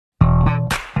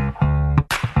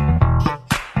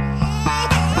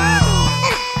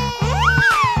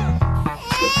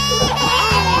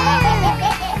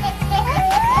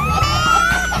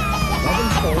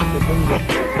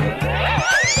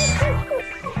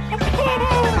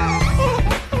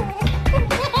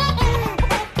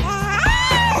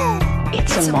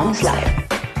Moms Live.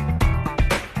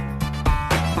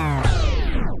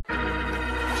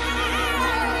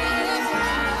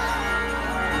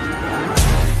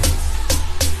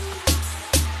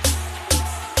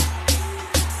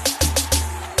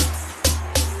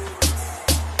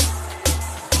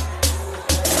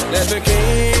 Let the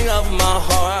king of my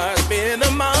heart be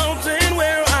the mountain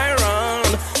where I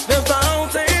run, the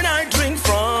fountain I drink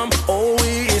from. Oh,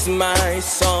 he is my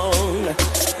song.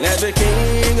 Let the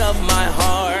king of my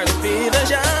heart be the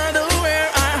shadow where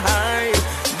I hide,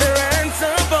 the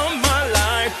ransom for my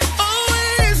life. Oh,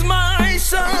 he is my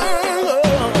song.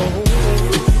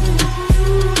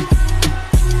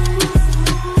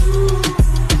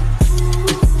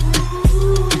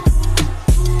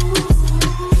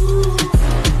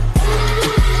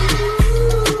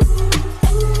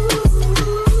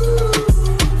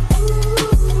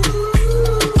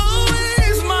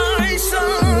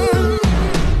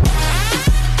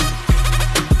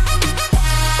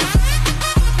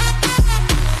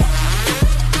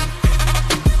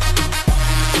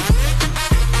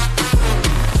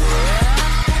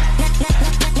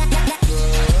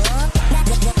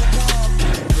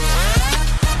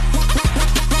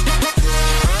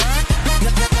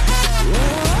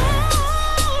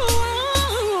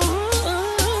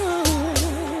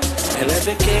 And let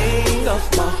the king of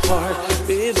my heart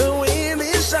be the wind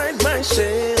inside my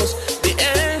sails, the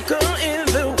anchor in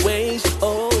the waves.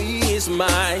 Oh, he is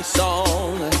my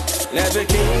song. Let the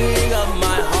king of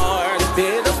my heart be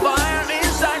the fire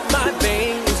inside my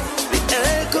veins, the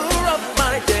anchor of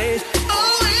my days.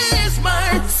 Oh, he is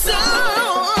my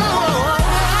song.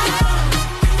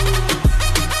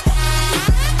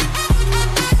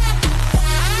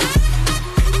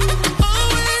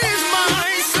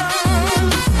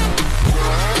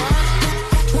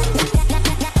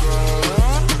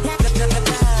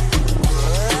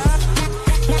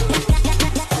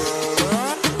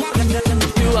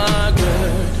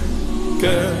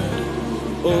 Good,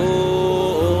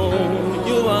 oh,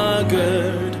 you are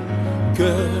good,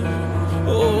 good,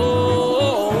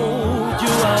 oh, you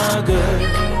are good,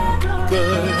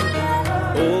 good,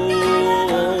 oh,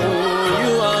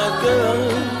 you are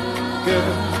good,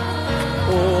 good,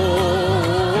 oh,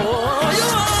 you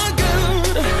are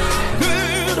good,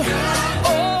 good,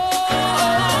 oh,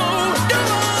 you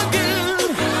are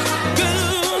good, good,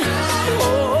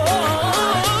 oh,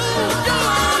 you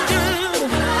are good.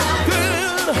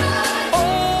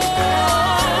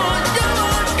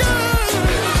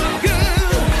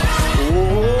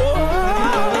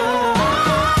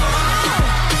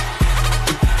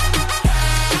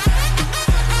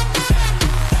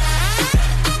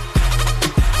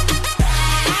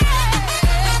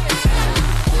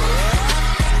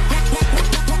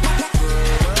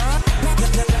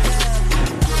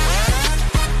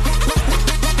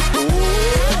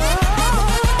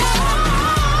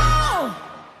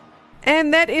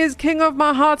 And that is King of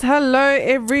My Heart. Hello,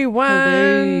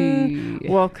 everyone. Hello.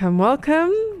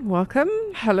 Welcome.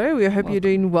 Hello, we hope you're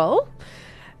doing well.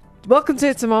 Welcome to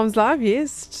It's a Mom's Live,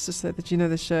 yes, just so that you know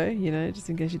the show,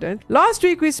 just in case you don't. Last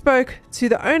week we spoke to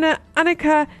the owner,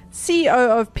 Annika, CEO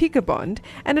of Pikabond,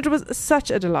 and it was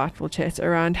such a delightful chat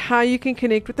around how you can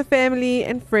connect with the family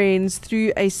and friends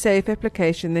through a safe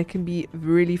application that can be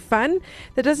really fun,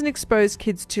 that doesn't expose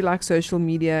kids to like social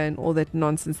media and all that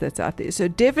nonsense that's out there. So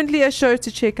definitely a show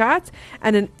to check out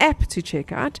and an app to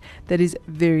check out that is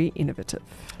very innovative.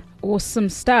 Awesome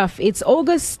stuff. It's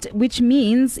August, which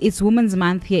means it's Women's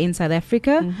Month here in South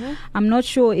Africa. Mm-hmm. I'm not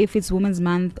sure if it's Women's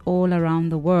Month all around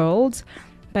the world.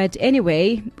 But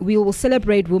anyway, we will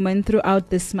celebrate women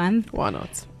throughout this month. Why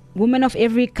not? Women of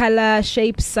every color,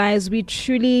 shape, size, we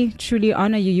truly, truly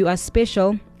honor you. You are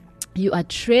special. You are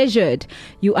treasured.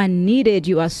 You are needed.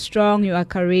 You are strong. You are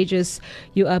courageous.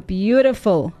 You are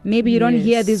beautiful. Maybe you don't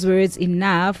hear these words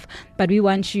enough, but we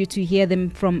want you to hear them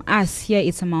from us here.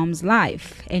 It's a Mom's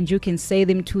Life. And you can say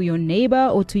them to your neighbor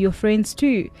or to your friends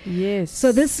too. Yes.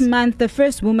 So this month, the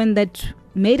first woman that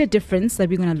made a difference that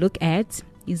we're going to look at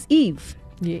is Eve.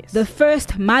 Yes. The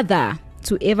first mother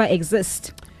to ever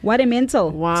exist. What a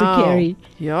mental to carry.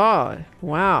 Yeah.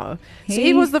 Wow. So Hey.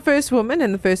 Eve was the first woman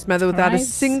and the first mother without a Right.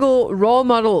 single role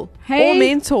model Hey. or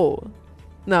mentor.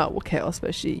 No, okay, I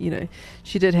suppose she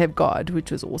did have God, which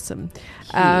was awesome.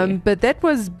 Yeah. But that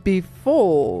was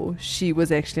before she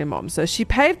was actually a mom. So she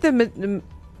paved the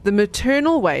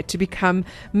maternal way to become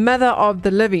mother of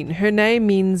the living. Her name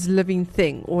means living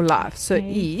thing or life. So Okay.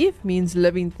 Eve means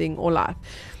living thing or life.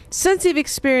 Since Eve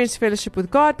experienced fellowship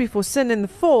with God before sin and the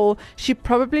fall, she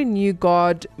probably knew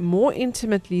God more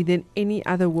intimately than any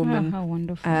other woman Oh, how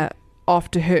wonderful.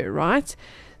 after her, right?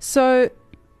 So,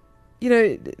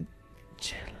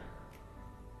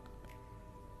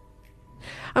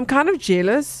 I'm kind of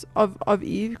jealous of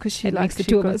Eve because she It like makes the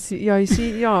she two of got us. to, you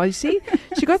see,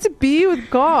 she got to be with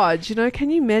God. You know, can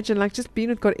you imagine like just being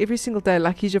with God every single day?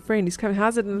 Like he's your friend. He's coming.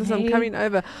 How's it? Listen, I'm Hey. coming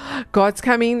over. God's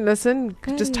coming. Listen,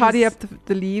 just tidy Guys. up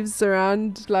the leaves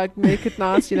around. Like make it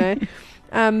nice. You know.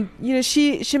 You know,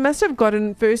 she must have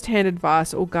gotten first-hand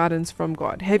advice or guidance from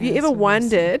God. Have you That's ever awesome.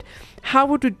 wondered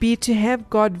how it would be to have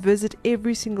God visit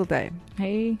every single day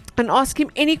Hey. and ask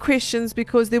him any questions,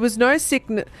 because there was no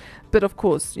sickness? But of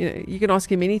course, you know, you can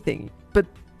ask him anything. But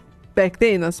back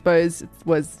then, I suppose it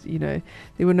was, you know,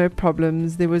 there were no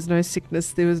problems, there was no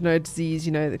sickness, there was no disease,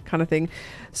 you know, that kind of thing.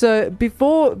 So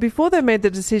before they made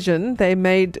the decision, they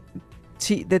made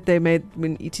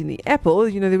when eating the apple,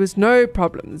 you know, there was no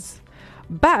problems.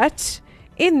 But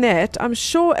in that, I'm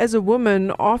sure as a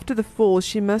woman after the fall,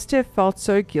 she must have felt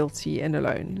so guilty and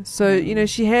alone. So, you know,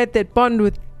 she had that bond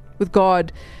with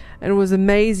God, and it was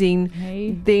amazing.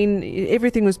 Hey. Then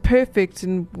everything was perfect,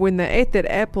 and when they ate that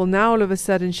apple, now all of a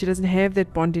sudden she doesn't have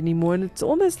that bond anymore. And it's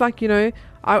almost like, you know,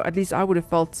 at least I would have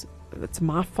felt it's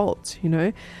my fault, you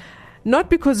know.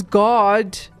 Not because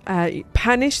God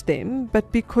punished them,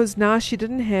 but because now she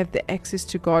didn't have the access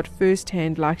to God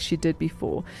firsthand like she did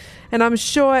before. And I'm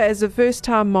sure as a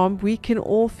first-time mom, we can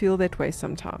all feel that way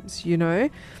sometimes, you know.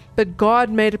 But God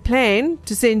made a plan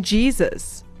to send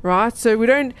Jesus, right? So we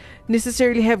don't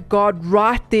necessarily have God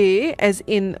right there, as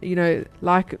in, you know,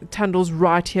 like Tundle's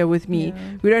right here with me.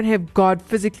 Yeah. We don't have God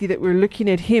physically that we're looking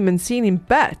at him and seeing him,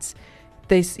 but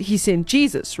he sent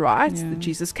Jesus, right? Yeah.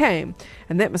 Jesus came,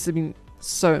 and that must have been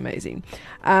so amazing.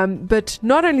 But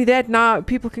not only that, now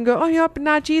people can go, oh yeah, but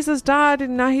now Jesus died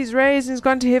and now he's raised and he's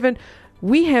gone to heaven.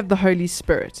 We have the Holy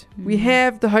Spirit. We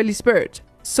have the Holy Spirit.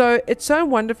 So it's so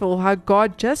wonderful how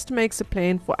God just makes a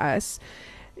plan for us.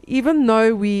 Even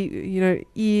though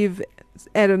Eve,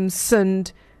 Adam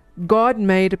sinned, God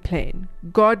made a plan.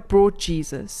 God brought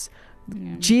Jesus.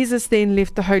 Yeah. Jesus then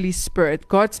left the Holy Spirit.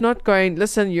 God's not going,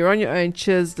 listen, you're on your own,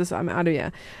 cheers, I'm out of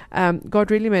here.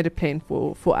 God really made a plan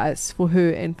for us, for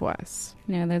her and for us.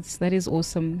 Yeah, that is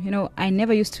awesome. You know, I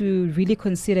never used to really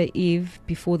consider Eve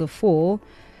before the fall.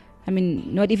 I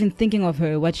mean, not even thinking of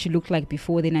her, what she looked like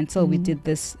before then, until we did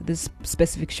this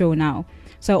specific show now.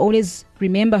 So I always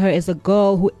remember her as a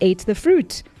girl who ate the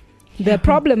fruit. The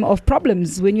problem of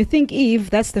problems. When you think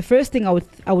Eve, that's the first thing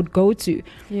I would go to.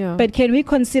 Yeah. But can we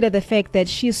consider the fact that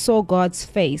she saw God's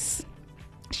face?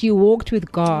 She walked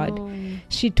with God. Oh.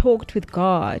 She talked with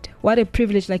God. What a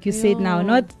privilege, like you said now. Yeah.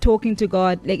 Not talking to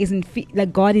God, like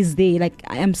like God is there. Like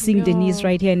I am seeing Yeah. Denise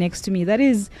right here next to me. That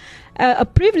is a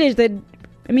privilege that,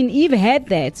 I mean, Eve had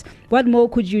that. What more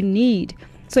could you need?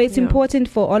 So it's Yeah. important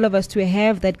for all of us to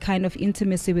have that kind of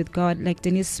intimacy with God. Like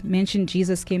Denise mentioned,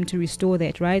 Jesus came to restore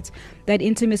that, right? That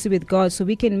intimacy with God, so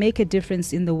we can make a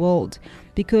difference in the world.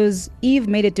 Because Eve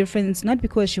made a difference not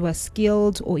because she was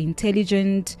skilled or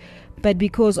intelligent, but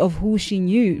because of who she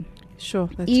knew. Sure.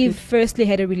 That's Eve good. firstly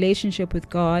had a relationship with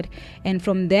God, and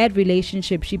from that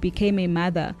relationship she became a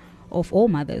mother of all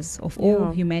mothers, of all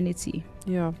Yeah. humanity.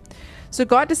 Yeah. So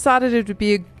God decided it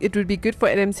would be good for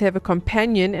Adam to have a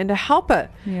companion and a helper.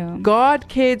 Yeah. God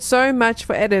cared so much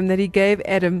for Adam that he gave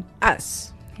Adam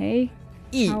us, Hey,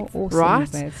 Eve, how awesome right?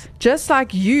 is that? Just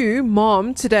like you,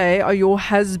 mom, today are your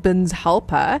husband's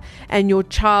helper and your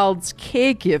child's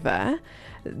caregiver.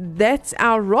 That's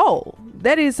our role.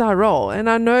 That is our role. And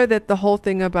I know that the whole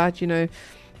thing about, you know,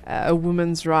 a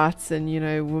woman's rights and, you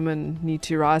know, women need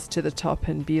to rise to the top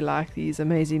and be like these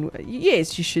amazing.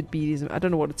 Yes, you should be these. I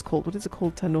don't know what it's called. What is it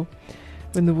called, Tano?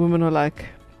 When the women are like,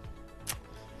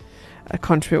 I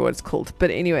can't remember what it's called.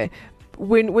 But anyway,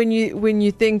 when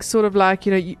you think sort of like,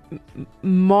 you know,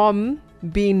 mom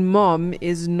being mom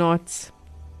is not.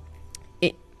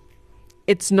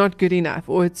 It's not good enough,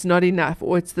 or it's not enough,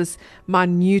 or it's this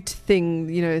minute thing,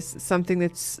 you know, something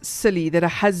that's silly that a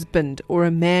husband or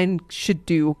a man should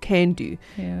do or can do.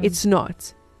 Yeah. It's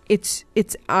not. It's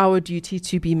our duty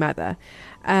to be mother.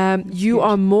 You good.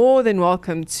 are more than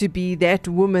welcome to be that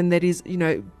woman that is, you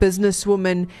know,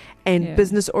 businesswoman and Yeah.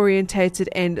 business orientated,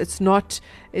 and it's not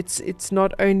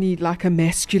only like a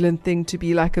masculine thing to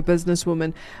be like a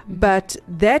businesswoman, but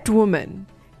that woman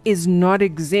is not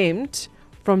exempt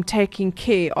from taking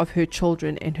care of her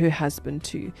children and her husband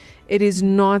too. It is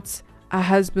not a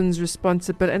husband's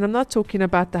responsibility, and I'm not talking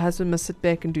about the husband must sit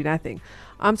back and do nothing.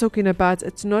 I'm talking about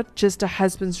it's not just a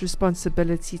husband's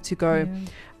responsibility to go,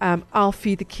 I'll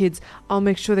feed the kids, I'll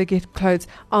make sure they get clothes,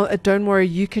 don't worry,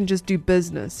 you can just do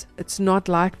business. It's not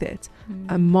like that.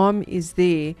 A mom is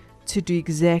there to do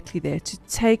exactly that, to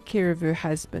take care of her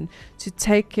husband, to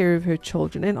take care of her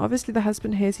children. And obviously the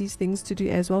husband has his things to do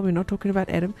as well. We're not talking about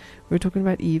Adam, we're talking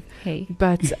about Eve. Hey.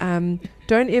 But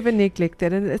don't ever neglect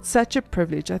that. And it's such a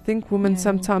privilege. I think women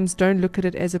sometimes don't look at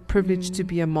it as a privilege to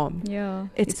be a mom. Yeah.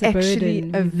 It's a actually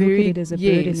burden. a We very look at it as a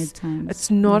burden at times. It's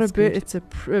not That's a burden, good. it's a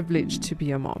privilege to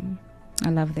be a mom. I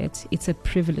love that. It's a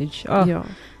privilege. Oh, Yeah.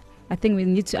 I think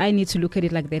I need to look at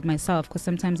it like that myself, because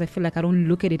sometimes I feel like I don't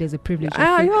look at it as a privilege.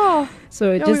 Yeah.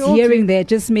 So Yeah, just we all hearing do. that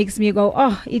just makes me go,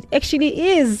 oh, it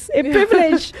actually is a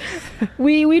privilege.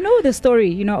 We know the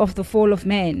story, of the fall of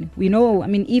man. We know,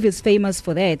 Eve is famous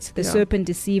for that. The serpent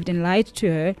deceived and lied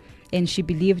to her, and she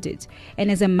believed it.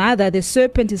 And as a mother, the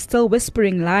serpent is still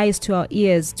whispering lies to our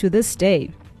ears to this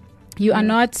day. You are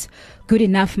not good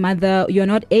enough, mother. You're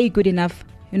not a good enough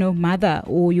mother,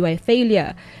 or you are a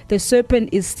failure. The serpent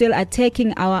is still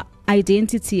attacking our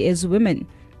identity as women.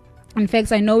 In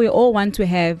fact, I know we all want to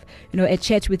have, a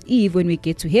chat with Eve when we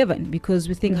get to heaven, because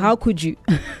we think, how could you?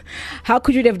 How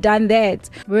could you have done that?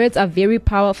 Words are very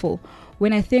powerful.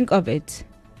 When I think of it,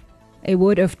 a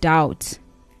word of doubt,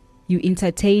 you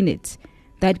entertain it,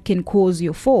 that can cause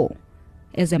your fall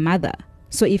as a mother.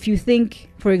 So if you think,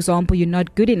 for example, you're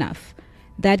not good enough,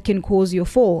 that can cause your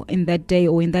fall in that day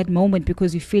or in that moment,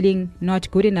 because you're feeling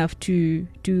not good enough to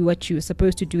do what you're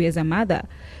supposed to do as a mother.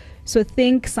 So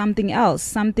think something else,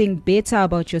 something better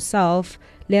about yourself.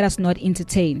 Let us not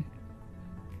entertain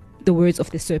the words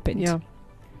of the serpent. Yeah.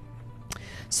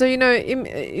 So,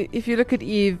 if you look at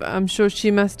Eve, I'm sure she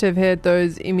must have had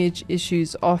those image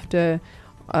issues after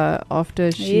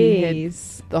she had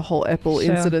the whole Apple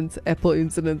incident.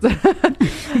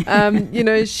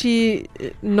 She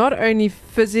not only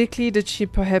physically did she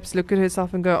perhaps look at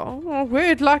herself and go, oh,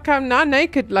 weird, like I'm now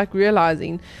naked, like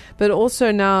realizing, but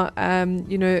also now,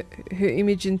 her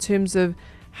image in terms of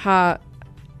how,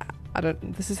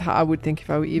 this is how I would think if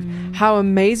I were Eve, how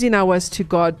amazing I was to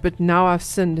God, but now I've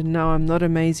sinned and now I'm not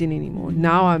amazing anymore.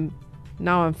 Now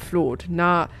I'm flawed.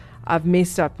 Now I've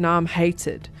messed up. Now I'm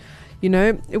hated.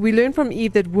 We learn from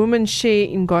Eve that women share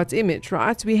in God's image,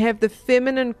 right? We have the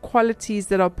feminine qualities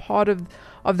that are part of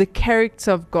the character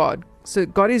of God. So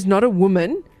God is not a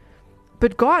woman,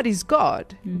 but God is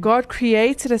God. God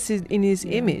created us in his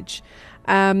image.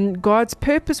 God's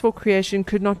purpose for creation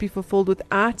could not be fulfilled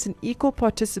without an equal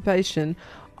participation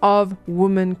of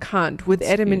womankind, with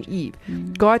Adam and Eve.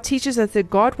 God teaches us that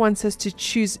God wants us to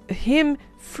choose him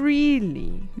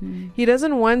freely. He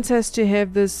doesn't want us to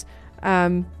have this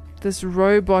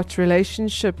robot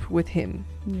relationship with him.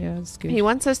 Yeah, that's good. He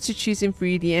wants us to choose him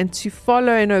freely and to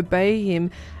follow and obey him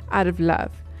out of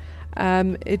love.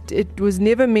 It was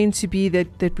never meant to be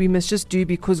that we must just do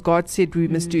because God said we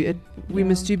must do it. We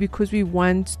must do because we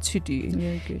want to do.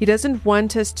 Yeah, good. He doesn't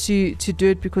want us to do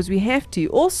it because we have to.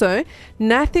 Also,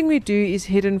 nothing we do is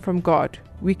hidden from God.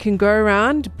 We can go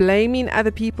around blaming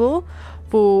other people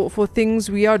for things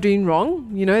we are doing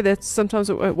wrong. That's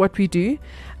sometimes what we do.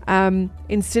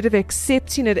 Instead of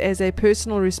accepting it as a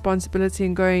personal responsibility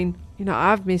and going,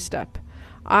 I've messed up.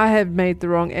 I have made the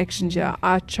wrong actions here.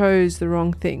 I chose the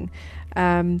wrong thing.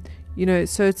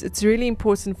 So it's really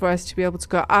important for us to be able to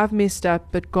go, I've messed up,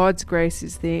 but God's grace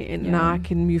is there, and now I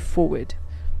can move forward.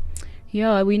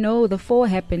 Yeah, we know the fall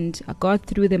happened. God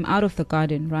threw them out of the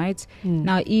garden, right?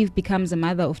 Now Eve becomes a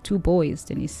mother of 2 boys,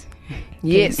 Denise.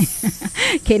 Yes.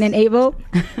 Cain and Abel.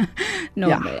 No,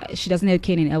 Yeah. she doesn't have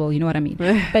Cain and Abel, you know what I mean.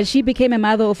 But she became a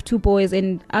mother of 2 boys,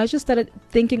 and I just started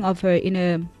thinking of her in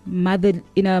a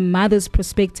mother's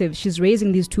perspective. She's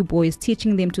raising these 2 boys,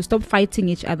 teaching them to stop fighting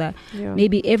each other. Yeah.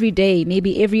 Maybe every day,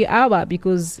 maybe every hour,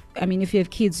 because if you have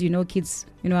kids, kids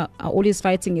are always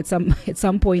fighting at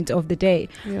some point of the day.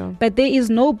 Yeah. But there is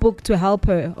no book to help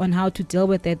her on how to deal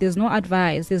with that. There's no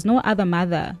advice. There's no other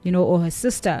mother, or her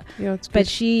sister. Yeah, it's But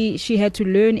good. she had to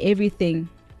learn everything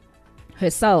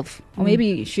herself, or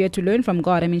maybe she had to learn from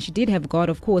God. She did have God,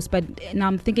 of course, but now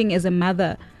I'm thinking as a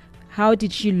mother, how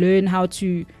did she learn how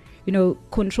to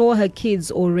control her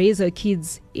kids or raise her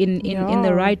kids in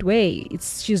the right way?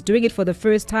 She's doing it for the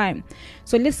first time.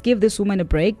 So let's give this woman a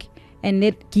break,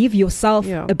 and give yourself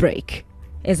a break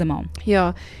as a mom.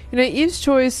 Yeah. Eve's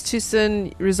choice to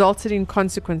sin resulted in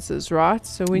consequences, right?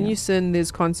 So when you sin,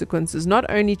 there's consequences, not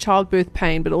only childbirth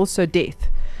pain, but also death.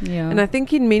 Yeah. And I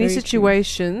think in many Very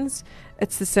situations,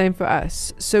 it's the same for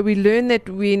us. So we learn that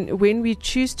when we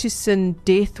choose to sin,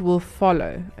 death will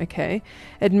follow, okay?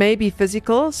 It may be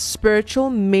physical,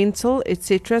 spiritual, mental,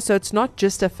 etc. So it's not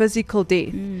just a physical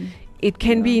death. It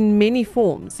can be in many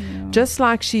forms. Just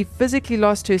like she physically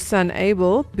lost her son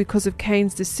Abel because of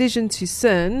Cain's decision to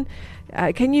sin.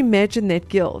 Can you imagine that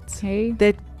guilt? Hey.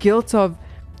 That guilt of,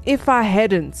 if I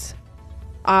hadn't,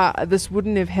 this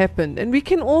wouldn't have happened. And we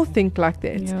can all think like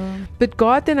that. Yeah. But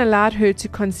God then allowed her to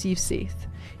conceive Seth.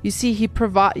 You see, he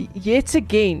provides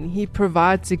again.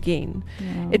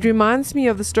 Yeah. It reminds me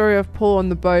of the story of Paul on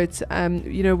the boat.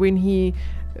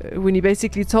 When he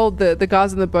basically told the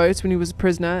guys on the boat when he was a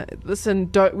prisoner, listen,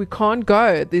 we can't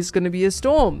go. There's going to be a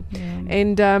storm.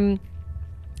 Yeah.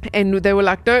 And they were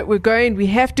like, no, we're going. We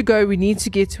have to go. We need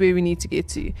to get to where we need to get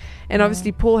to. And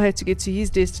obviously, Paul had to get to his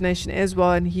destination as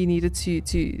well, and he needed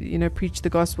to preach the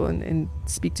gospel and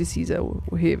speak to Caesar or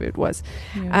whoever it was.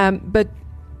 Yeah. But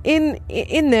in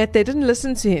that, they didn't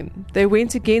listen to him. They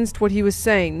went against what he was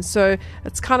saying. So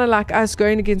it's kind of like us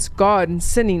going against God and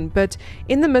sinning. But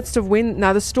in the midst of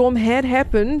now the storm had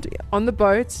happened on the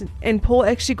boat, and Paul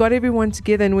actually got everyone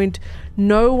together and went,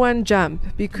 no one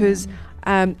jump, because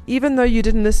even though you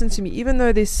didn't listen to me, even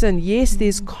though there's sin, yes,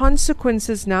 there's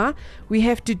consequences now. We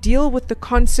have to deal with the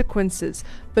consequences.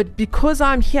 But because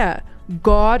I'm here,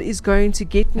 God is going to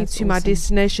get me to my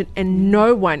destination, and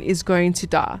no one is going to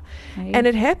die. Right. And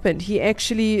it happened.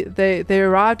 They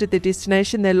arrived at their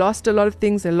destination. They lost a lot of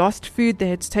things. They lost food. They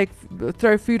had to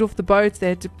throw food off the boats. They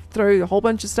had to throw a whole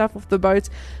bunch of stuff off the boats,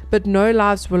 but no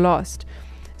lives were lost.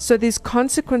 So there's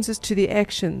consequences to the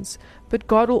actions, but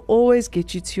God will always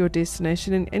get you to your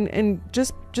destination, and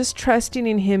just trusting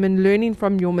in Him and learning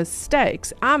from your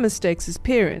mistakes, our mistakes as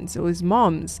parents or as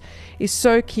moms, is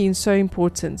so key and so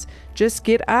important. Just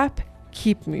get up,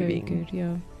 keep moving. Very good,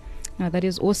 yeah. Now that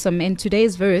is awesome. And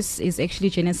today's verse is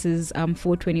actually Genesis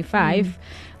 4:25.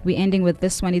 We're ending with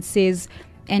this one. It says,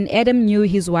 "And Adam knew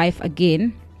his wife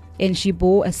again, and she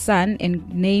bore a son and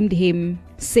named him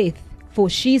Seth, for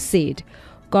she said,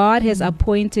 God has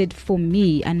appointed for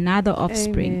me another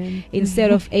offspring Amen.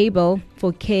 instead of Abel,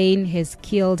 for Cain has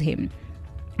killed him."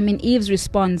 I mean, Eve's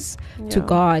response to Yeah.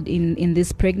 God in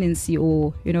this pregnancy,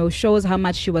 or shows how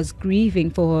much she was grieving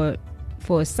for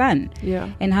her son, Yeah.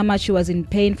 and how much she was in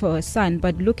pain for her son.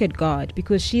 But look at God,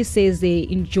 because she says they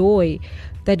enjoy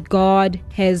that God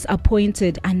has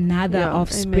appointed another Yeah,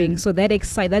 offspring. amen. So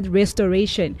that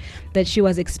restoration that she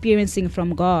was experiencing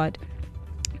from God,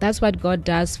 that's what God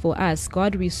does for us.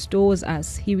 God restores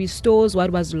us. He restores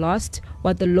what was lost,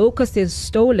 what the locust has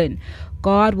stolen.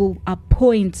 God will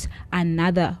appoint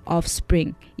another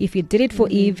offspring. If He did it for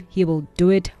Eve, He will do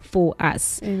it for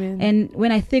us. Amen. And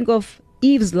when I think of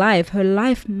Eve's life, her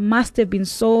life must have been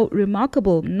so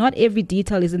remarkable. Not every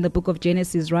detail is in the book of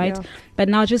Genesis, right? Yeah. But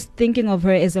now just thinking of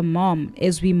her as a mom,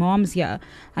 as we moms here,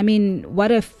 I mean,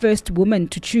 what a first woman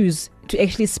to choose to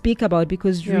actually speak about,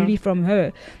 because Yeah. really from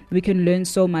her we can learn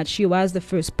so much. She was the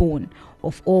firstborn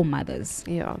of all mothers.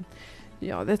 Yeah,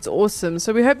 that's awesome.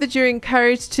 So we hope that you're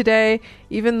encouraged today,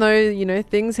 even though,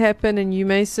 things happen and you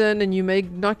may sin and you may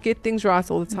not get things right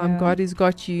all the time. Yeah. God has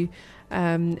got you,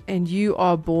 and you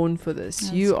are born for this.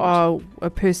 That's You good. are a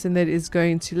person that is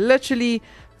going to literally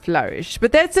flourish.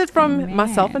 But that's it from Amen.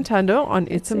 myself and Tando on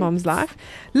It's a it. Mom's Life.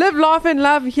 Live, laugh and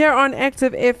love here on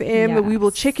Active FM. We will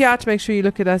Yes. check you out. Make sure you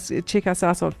check us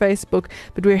out on Facebook.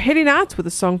 But we're heading out with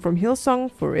a song from Hillsong,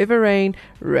 Forever Rain,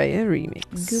 Raya remix.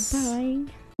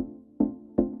 Goodbye.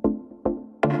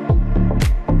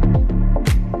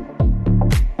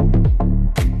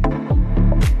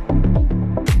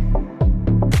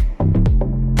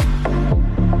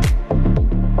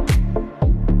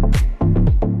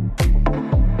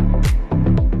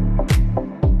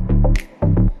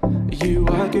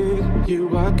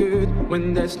 You are good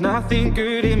when there's nothing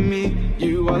good in me.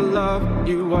 You are love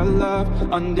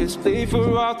on display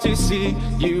for all to see.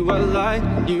 You are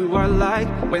light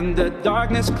when the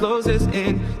darkness closes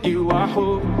in. You are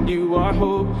hope,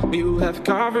 you have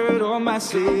covered all my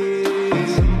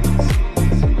sins.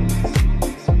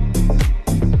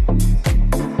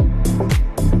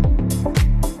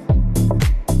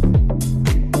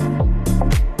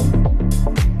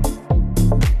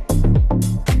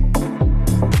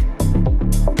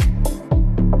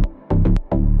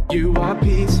 You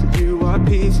are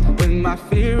peace when my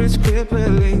fear is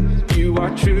crippling. You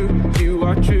are true,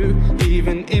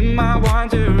 even in my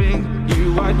wandering.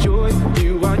 You are joy,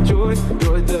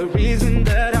 you're the reason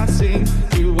that I sing.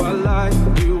 You are light,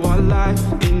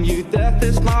 in you death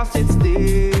has lost its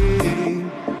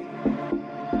sting.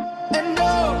 And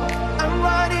no, I'm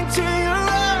running to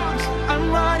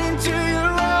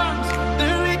your arms,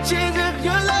 the riches of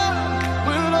your love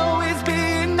will always be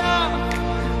enough.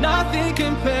 Nothing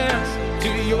compares to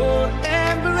your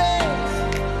embrace,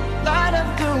 light of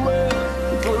the world,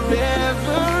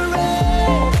 forever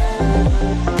reign.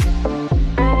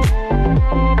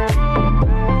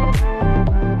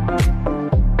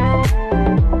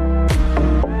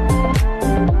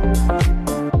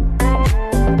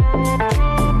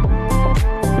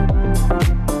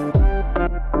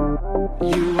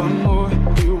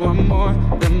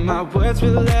 my words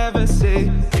will ever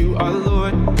say. You are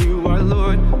Lord, you are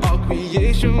Lord. All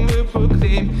creation will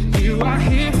proclaim. You are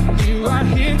here,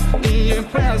 in your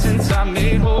presence I'm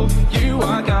made whole. You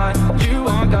are God,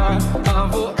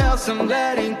 of all else I'm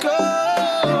letting go.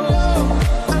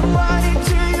 I'm running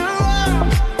to your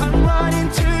arms, I'm running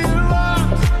to your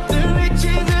arms. The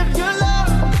riches of your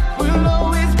love will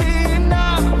always be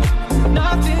enough.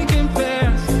 Nothing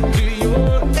compares to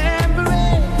your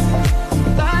embrace.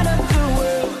 Light up the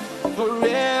world,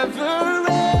 forever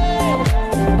reign.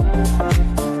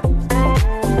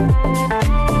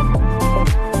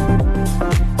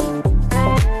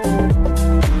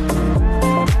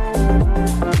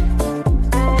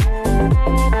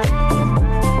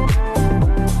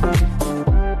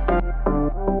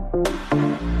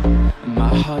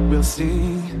 My heart will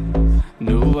sing,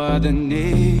 no other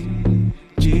name.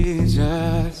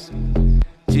 Jesus,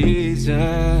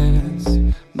 Jesus.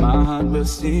 My heart will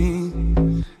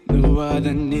sing, no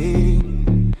other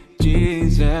name.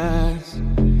 Jesus,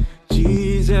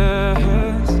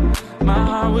 Jesus. My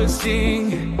heart will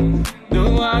sing, no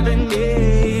other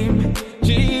name.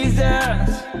 Jesus,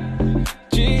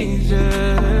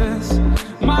 Jesus.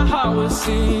 My heart will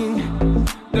sing,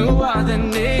 no other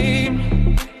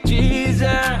name.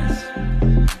 Jesus,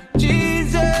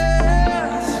 Jesus.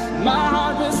 My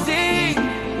heart will sing,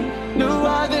 no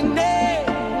other name.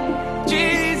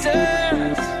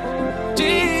 Jesus,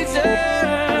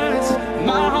 Jesus.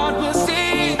 My heart will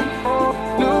sing,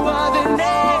 no other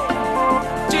name.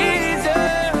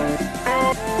 Jesus,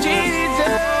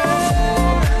 Jesus.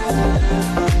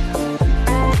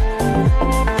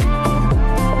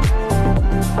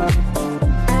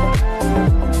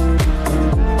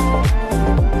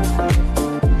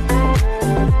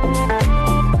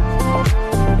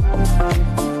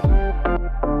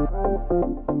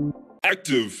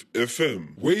 Active FM.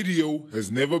 Radio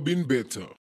has never been better.